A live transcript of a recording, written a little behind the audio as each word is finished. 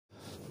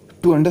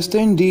To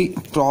understand the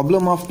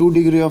problem of 2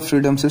 degree of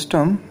freedom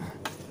system,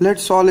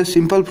 let's solve a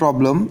simple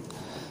problem.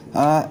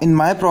 In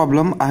my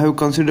problem, I have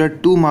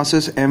considered two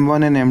masses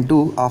m1 and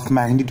m2 of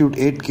magnitude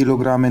 8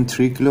 kg and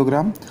 3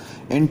 kg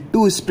and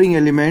two spring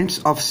elements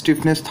of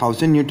stiffness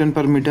 1000 Newton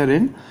per meter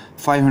and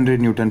 500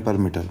 Newton per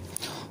meter.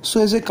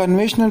 So as a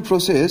conventional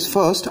process,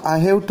 first I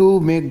have to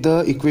make the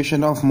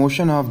equation of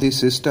motion of this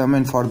system,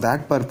 and for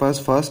that purpose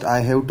first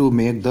I have to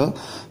make the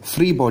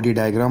free body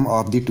diagram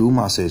of the two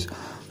masses.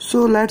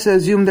 So let's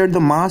assume that the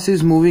mass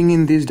is moving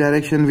in this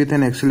direction with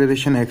an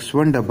acceleration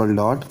x1 double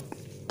dot,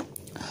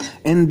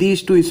 and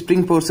these two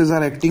spring forces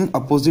are acting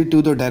opposite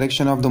to the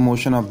direction of the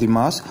motion of the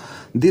mass.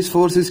 This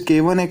force is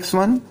k1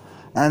 x1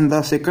 and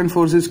the second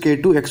force is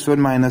k2 x1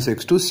 minus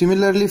x2.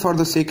 Similarly, for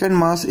the second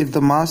mass, if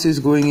the mass is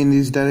going in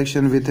this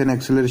direction with an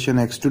acceleration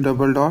x2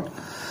 double dot,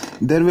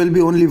 there will be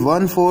only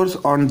one force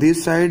on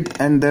this side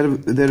and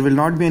there will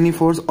not be any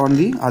force on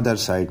the other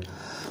side.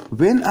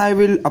 When I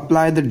will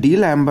apply the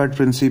D'Alembert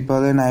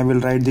principle and I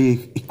will write the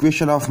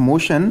equation of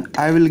motion,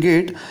 I will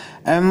get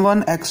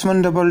m1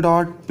 x1 double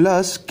dot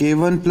plus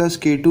k1 plus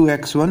k2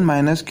 x1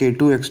 minus k2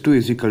 x2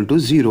 is equal to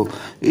 0.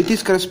 It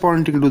is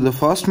corresponding to the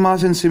first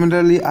mass, and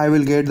similarly I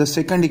will get the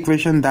second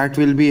equation, that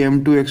will be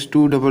m2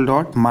 x2 double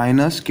dot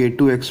minus k2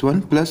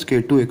 x1 plus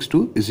k2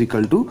 x2 is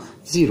equal to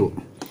 0.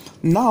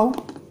 Now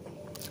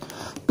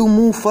to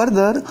move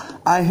further,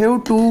 I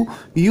have to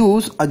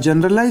use a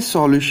generalized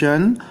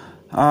solution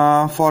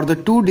for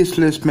the two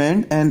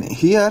displacement, and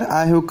here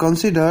I have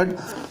considered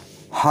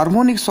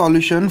harmonic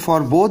solution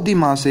for both the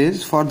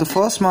masses. For the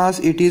first mass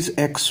it is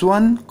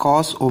x1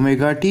 cos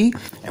omega t,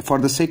 for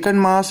the second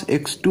mass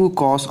x2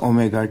 cos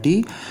omega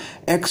t.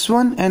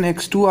 x1 and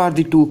x2 are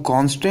the two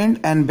constant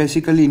and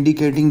basically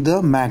indicating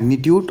the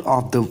magnitude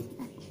of the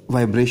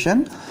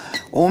vibration.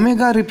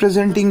 Omega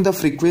representing the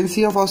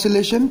frequency of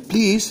oscillation.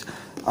 Please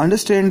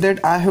understand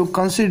that I have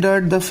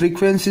considered the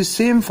frequency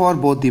same for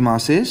both the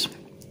masses.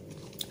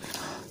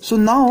 So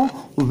now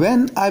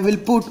when I will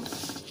put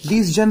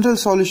this general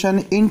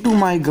solution into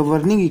my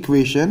governing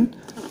equation,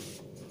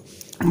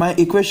 my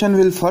equation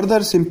will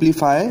further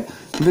simplify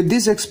with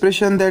this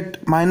expression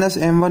that minus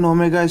m1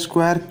 omega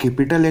square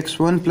capital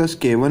X1 plus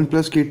k1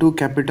 plus k2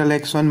 capital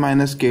X1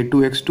 minus k2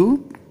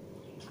 x2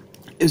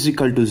 is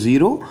equal to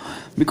 0,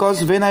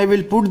 because when I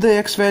will put the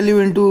x value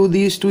into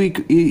these two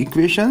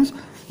equations,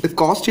 the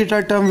cos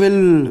theta term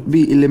will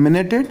be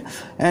eliminated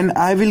and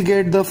I will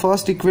get the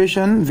first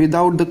equation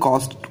without the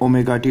cos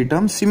omega t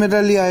term.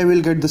 Similarly, I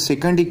will get the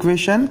second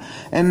equation,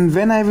 and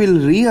when I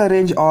will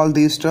rearrange all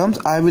these terms,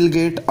 I will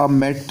get a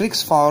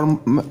matrix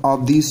form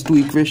of these two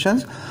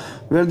equations,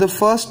 where the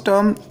first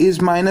term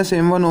is minus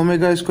m1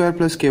 omega square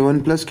plus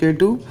k1 plus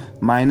k2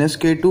 minus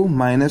k2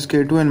 minus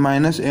k2 and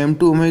minus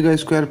m2 omega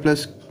square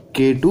plus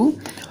k2.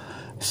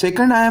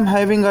 Second, I am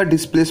having a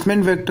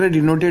displacement vector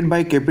denoted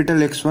by capital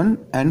X1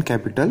 and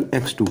capital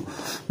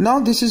X2. Now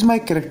this is my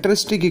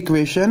characteristic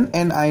equation,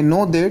 and I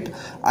know that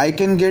I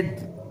can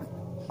get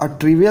a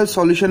trivial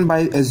solution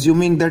by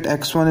assuming that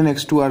x1 and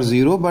x2 are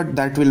 0, but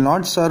that will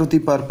not serve the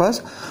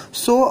purpose.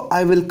 So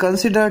I will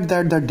consider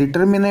that the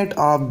determinant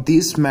of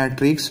this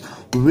matrix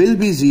will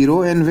be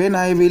 0, and when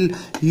I will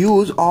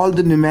use all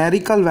the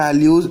numerical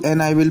values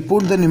and I will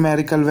put the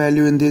numerical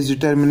value in this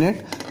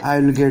determinant, I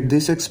will get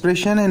this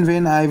expression, and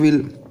when I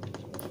will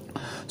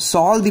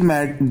solve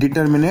the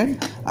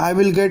determinant, I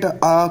will get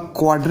a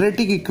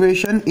quadratic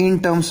equation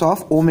in terms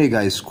of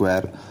omega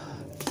square.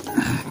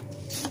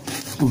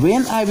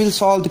 When I will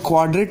solve the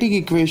quadratic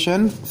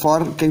equation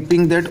for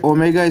keeping that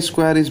omega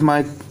square is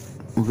my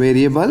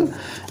variable,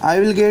 I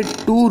will get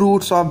two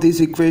roots of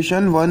this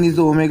equation. One is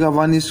the omega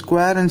 1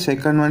 square and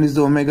second one is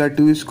the omega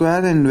 2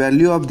 square, and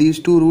value of these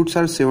two roots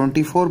are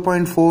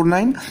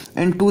 74.49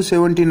 and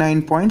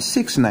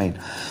 279.69.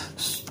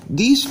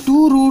 These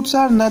two roots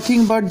are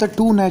nothing but the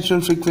two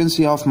natural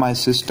frequency of my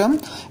system,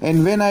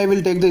 and when I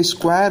will take the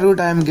square root,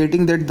 I am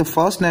getting that the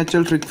first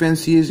natural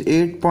frequency is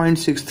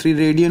 8.63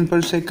 radian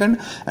per second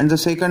and the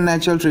second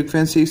natural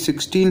frequency is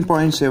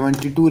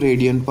 16.72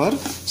 radian per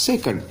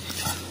second.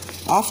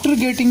 After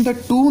getting the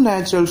two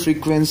natural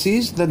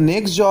frequencies, the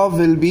next job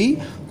will be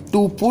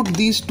to put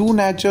these two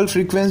natural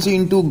frequency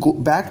into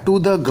back to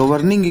the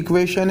governing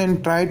equation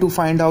and try to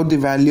find out the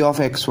value of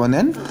x1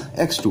 and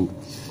x2.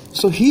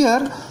 So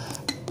here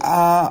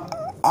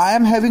I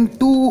am having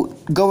two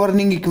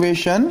governing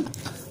equation.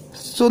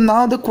 So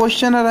now the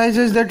question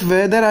arises that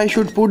whether I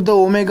should put the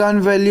omega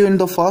value in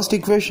the first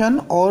equation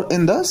or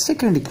in the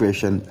second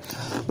equation.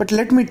 But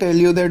let me tell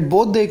you that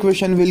both the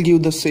equation will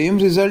give the same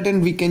result,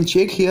 and we can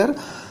check here.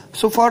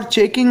 So for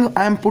checking,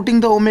 I am putting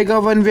the omega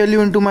 1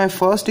 value into my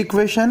first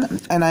equation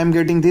and I am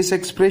getting this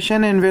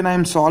expression, and when I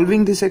am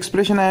solving this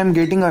expression, I am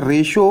getting a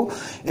ratio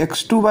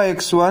x2 by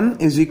x1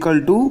 is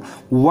equal to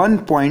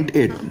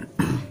 1.8.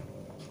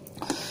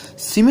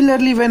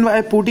 Similarly, when I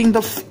am putting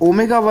the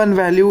omega 1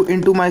 value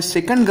into my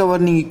second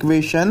governing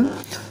equation,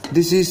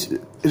 this is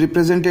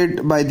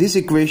represented by this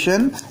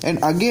equation, and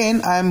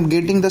again I am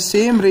getting the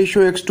same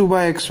ratio x2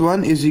 by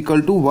x1 is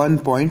equal to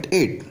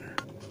 1.8.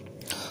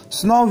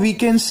 So now we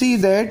can see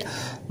that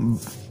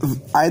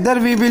Either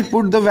we will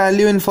put the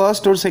value in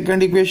first or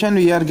second equation,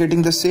 we are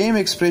getting the same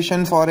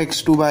expression for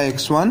x2 by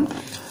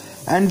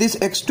x1, and this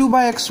x2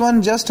 by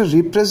x1 just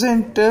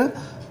represent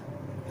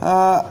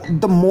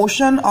the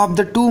motion of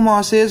the two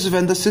masses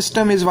when the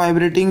system is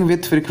vibrating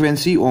with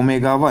frequency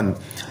omega 1.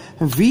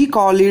 We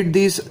call it,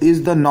 this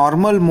is the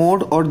normal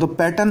mode or the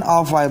pattern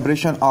of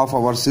vibration of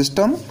our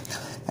system,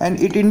 and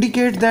it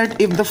indicates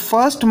that if the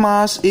first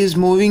mass is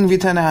moving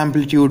with an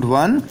amplitude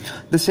 1,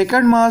 the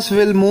second mass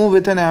will move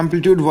with an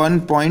amplitude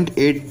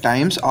 1.8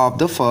 times of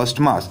the first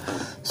mass.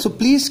 So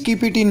please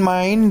keep it in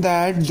mind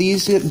that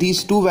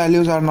these two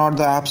values are not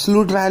the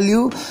absolute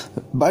value,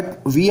 but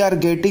we are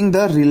getting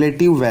the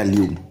relative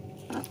value.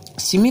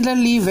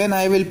 Similarly, when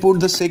I will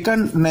put the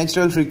second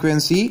natural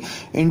frequency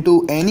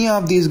into any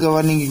of these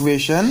governing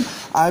equation,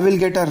 I will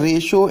get a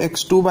ratio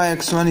x2 by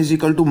x1 is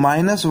equal to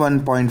minus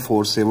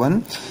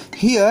 1.47.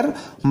 Here,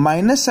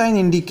 minus sign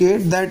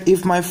indicates that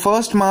if my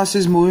first mass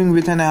is moving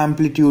with an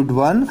amplitude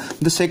 1,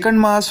 the second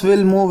mass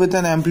will move with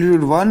an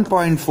amplitude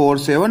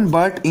 1.47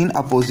 but in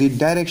opposite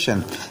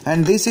direction.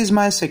 And this is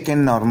my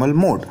second normal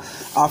mode.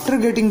 After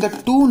getting the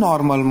two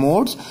normal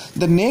modes,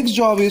 the next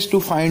job is to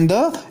find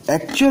the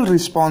actual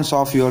response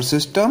of your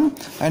system,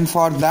 and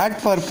for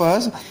that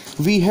purpose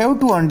we have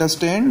to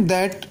understand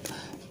that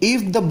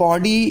if the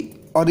body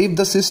or if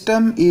the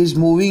system is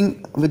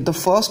moving with the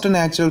first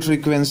natural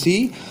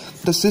frequency,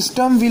 the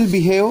system will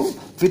behave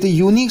with a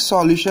unique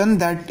solution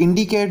that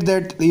indicates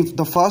that if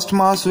the first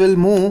mass will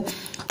move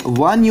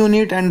 1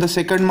 unit and the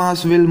second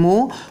mass will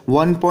move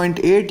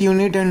 1.8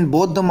 unit, and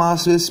both the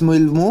masses will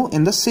move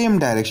in the same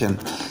direction.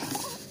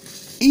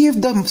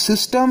 If the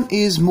system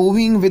is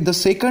moving with the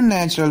second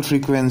natural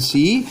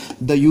frequency,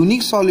 the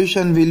unique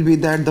solution will be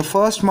that the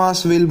first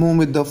mass will move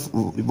with the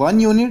 1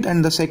 unit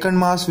and the second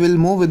mass will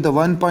move with the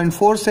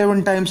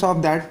 1.47 times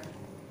of that,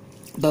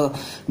 the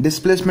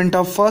displacement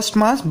of first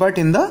mass, but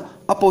in the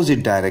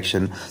opposite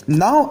direction.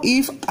 Now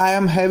if I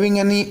am having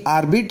any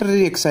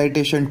arbitrary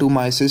excitation to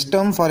my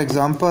system, for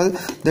example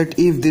that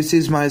if this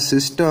is my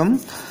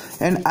system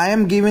and I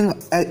am giving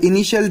an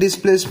initial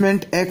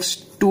displacement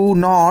x2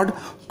 naught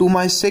to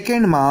my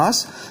second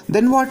mass,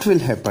 then what will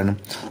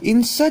happen?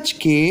 In such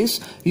case,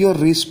 your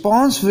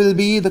response will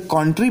be the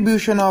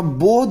contribution of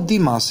both the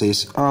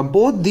masses,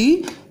 both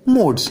the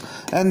modes,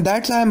 and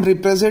that I am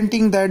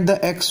representing that the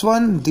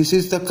x1, this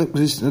is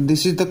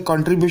the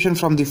contribution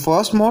from the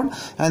first mode,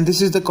 and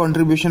this is the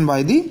contribution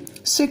by the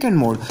second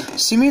mode.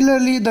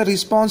 Similarly, the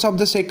response of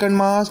the second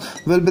mass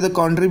will be the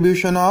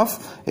contribution of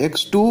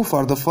x2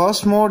 for the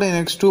first mode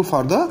and x2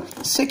 for the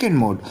second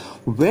mode.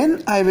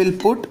 When I will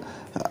put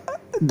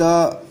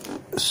the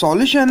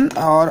solution,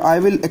 or I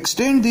will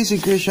extend this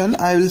equation,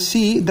 I will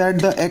see that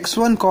the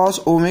x1 cos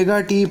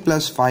omega t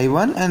plus phi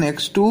 1 and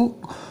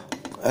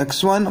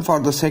x1 for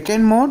the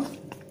second mode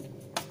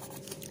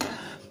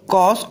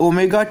cos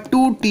omega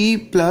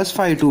 2t plus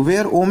phi 2,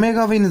 where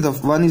omega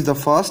 1 is the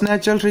first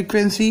natural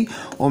frequency,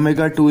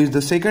 omega 2 is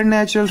the second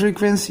natural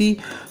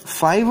frequency,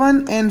 phi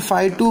 1 and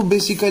phi 2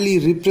 basically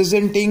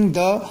representing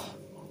the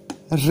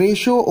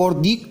ratio or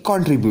the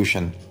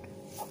contribution.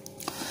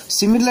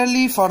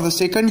 Similarly, for the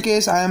second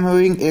case, I am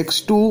having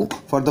x2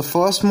 for the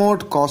first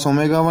mode cos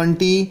omega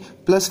 1t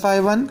plus phi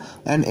 1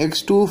 and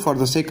x2 for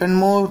the second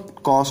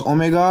mode cos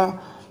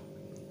omega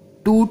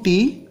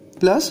 2t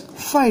plus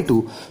phi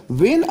 2.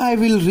 When I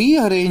will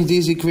rearrange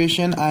this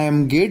equation, I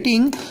am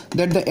getting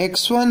that the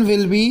x1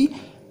 will be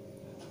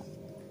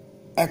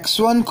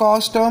x1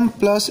 cos term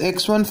plus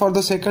x1 for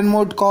the second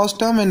mode cos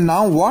term, and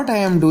now what I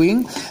am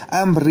doing,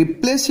 I am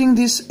replacing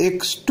this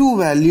x2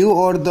 value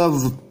or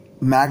the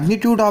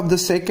magnitude of the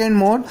second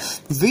mode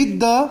with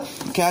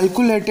the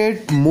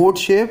calculated mode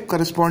shape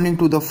corresponding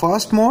to the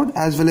first mode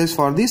as well as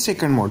for the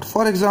second mode.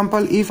 For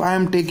example, if I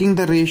am taking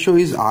the ratio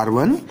is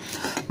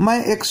R1, my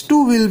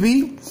x2 will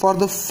be for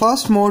the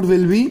first mode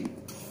will be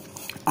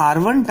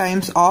R1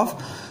 times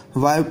of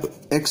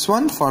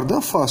x1 for the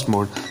first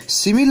mode.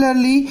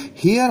 Similarly,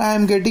 here I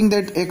am getting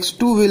that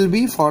x2 will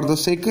be for the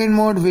second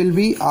mode will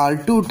be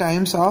R2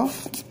 times of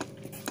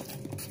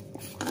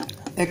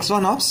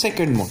x1 of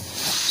second mode.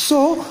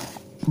 So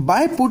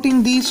by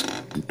putting these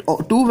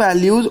two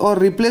values or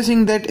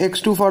replacing that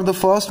x2 for the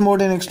first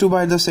mode and x2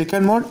 by the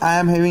second mode, I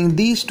am having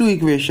these two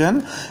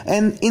equations,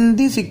 and in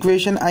this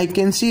equation I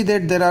can see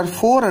that there are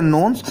four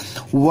unknowns,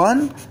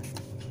 1,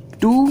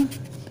 2,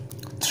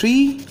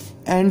 3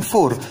 and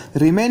 4.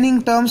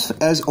 Remaining terms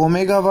as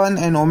omega 1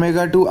 and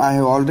omega 2 I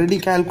have already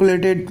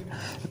calculated.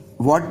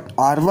 What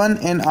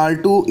R1 and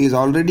R2 is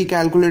already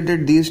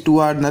calculated. These two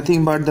are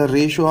nothing but the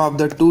ratio of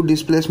the two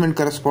displacement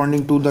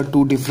corresponding to the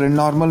two different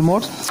normal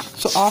modes.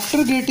 So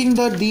after getting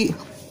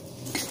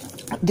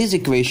this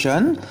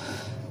equation,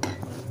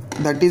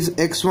 that is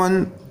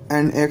x1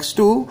 and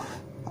x2,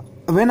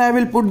 when I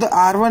will put the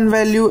R1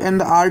 value and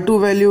the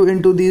R2 value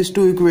into these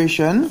two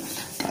equations,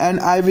 and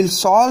I will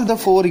solve the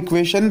 4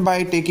 equation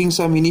by taking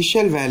some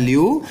initial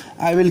value.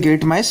 I will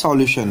get my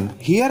solution.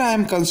 Here I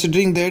am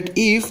considering that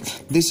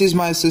if this is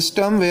my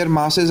system where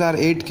masses are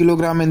 8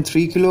 kg and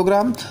 3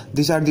 kg,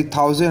 these are the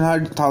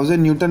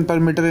 1000 Newton per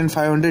meter and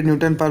 500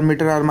 Newton per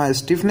meter are my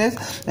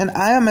stiffness, and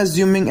I am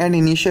assuming an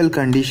initial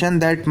condition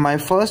that my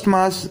first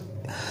mass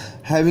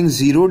having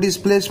 0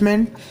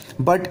 displacement,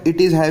 but it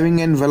is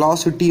having an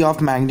velocity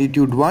of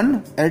magnitude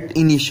 1 at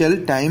initial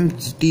time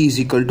t is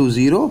equal to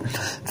 0.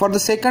 For the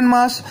second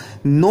mass,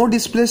 no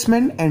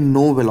displacement and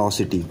no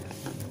velocity.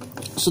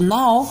 So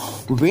now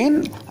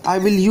when I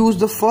will use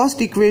the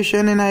first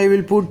equation and I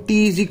will put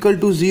t is equal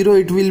to 0,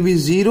 it will be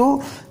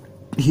 0.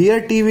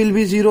 Here t will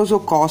be 0, so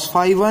cos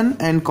phi 1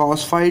 and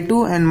cos phi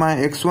 2, and my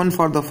x1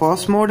 for the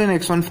first mode and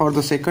x1 for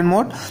the second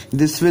mode.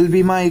 This will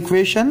be my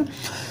equation.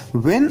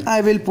 When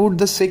I will put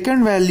the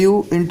second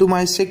value into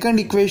my second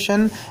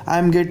equation, I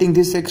am getting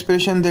this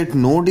expression that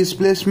no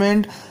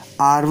displacement,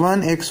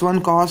 r1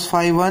 x1 cos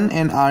phi 1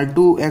 and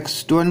r2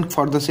 x1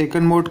 for the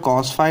second mode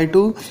cos phi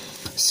 2.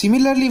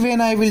 Similarly, when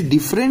I will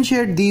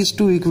differentiate these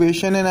two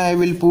equations and I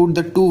will put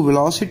the two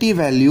velocity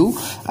value,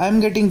 I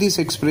am getting this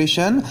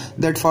expression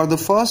that for the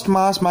first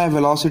mass my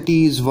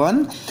velocity is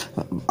 1.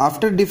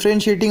 After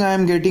differentiating, I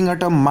am getting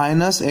at a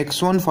minus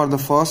x1 for the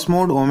first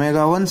mode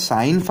omega 1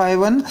 sin phi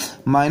 1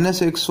 minus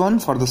x1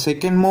 for the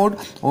second mode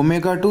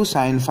omega 2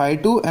 sin phi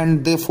 2,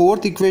 and the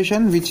fourth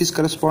equation, which is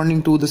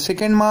corresponding to the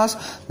second mass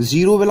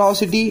 0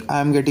 velocity, I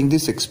am getting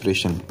this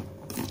expression.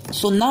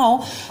 So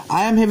now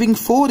I am having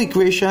 4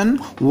 equation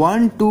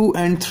 1, 2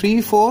 and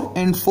 3, 4,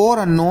 and 4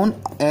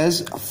 unknown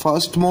as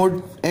first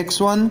mode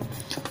x1,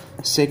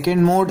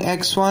 second mode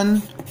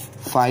x1,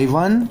 phi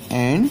 1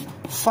 and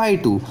phi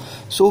 2.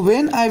 So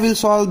when I will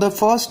solve the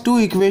first two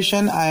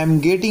equation, I am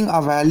getting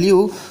a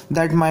value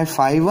that my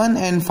phi 1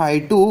 and phi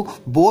 2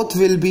 both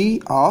will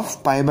be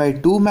of pi by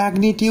 2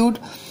 magnitude,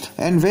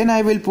 and when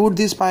I will put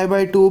this pi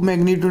by 2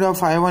 magnitude of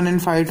phi 1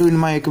 and phi 2 in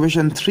my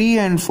equation 3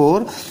 and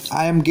 4,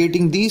 I am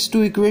getting these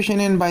two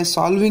equation, and by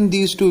solving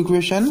these two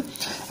equation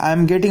I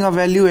am getting a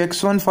value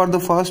x1 for the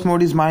first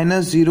mode is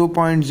minus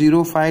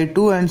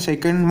 0.052 and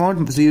second mode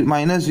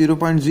minus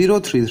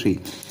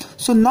 0.033.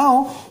 So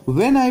now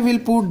when I will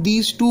put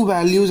these two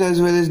values as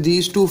well as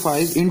these two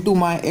phi's into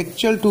my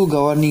actual two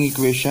governing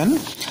equation,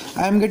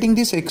 I am getting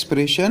this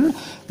expression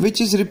which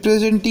is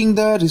representing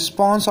the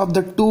response of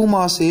the two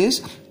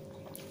masses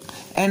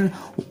and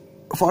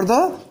for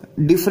the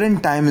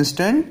different time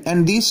instant,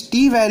 and this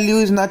t value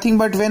is nothing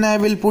but when I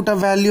will put a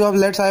value of,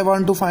 let's I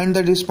want to find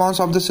the response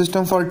of the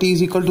system for t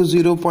is equal to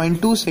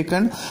 0.2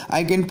 second,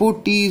 I can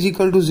put t is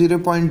equal to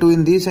 0.2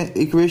 in this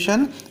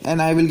equation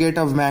and I will get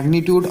a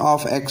magnitude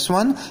of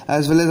x1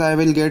 as well as I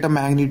will get a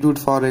magnitude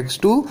for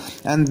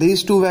x2, and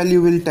these two value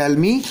will tell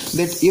me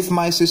that if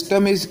my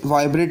system is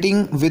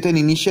vibrating with an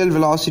initial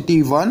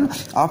velocity 1,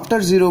 after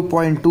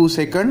 0.2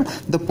 second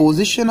the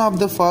position of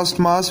the first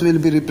mass will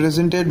be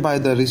represented by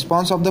the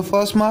response of the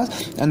first mass,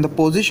 and the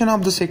position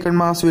of the second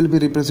mass will be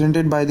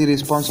represented by the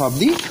response of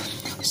the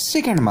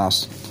second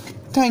mass.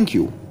 Thank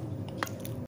you.